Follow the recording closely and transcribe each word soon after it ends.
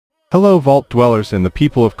Hello Vault Dwellers and the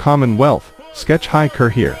people of Commonwealth, Sketch Hiker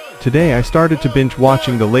here. Today I started to binge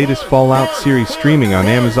watching the latest Fallout series streaming on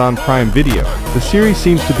Amazon Prime Video. The series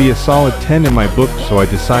seems to be a solid 10 in my book, so I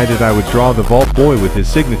decided I would draw the Vault Boy with his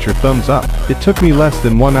signature thumbs up. It took me less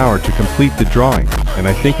than 1 hour to complete the drawing, and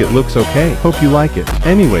I think it looks okay. Hope you like it.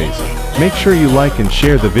 Anyways, make sure you like and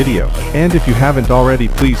share the video, and if you haven't already,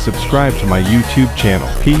 please subscribe to my YouTube channel.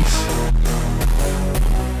 Peace.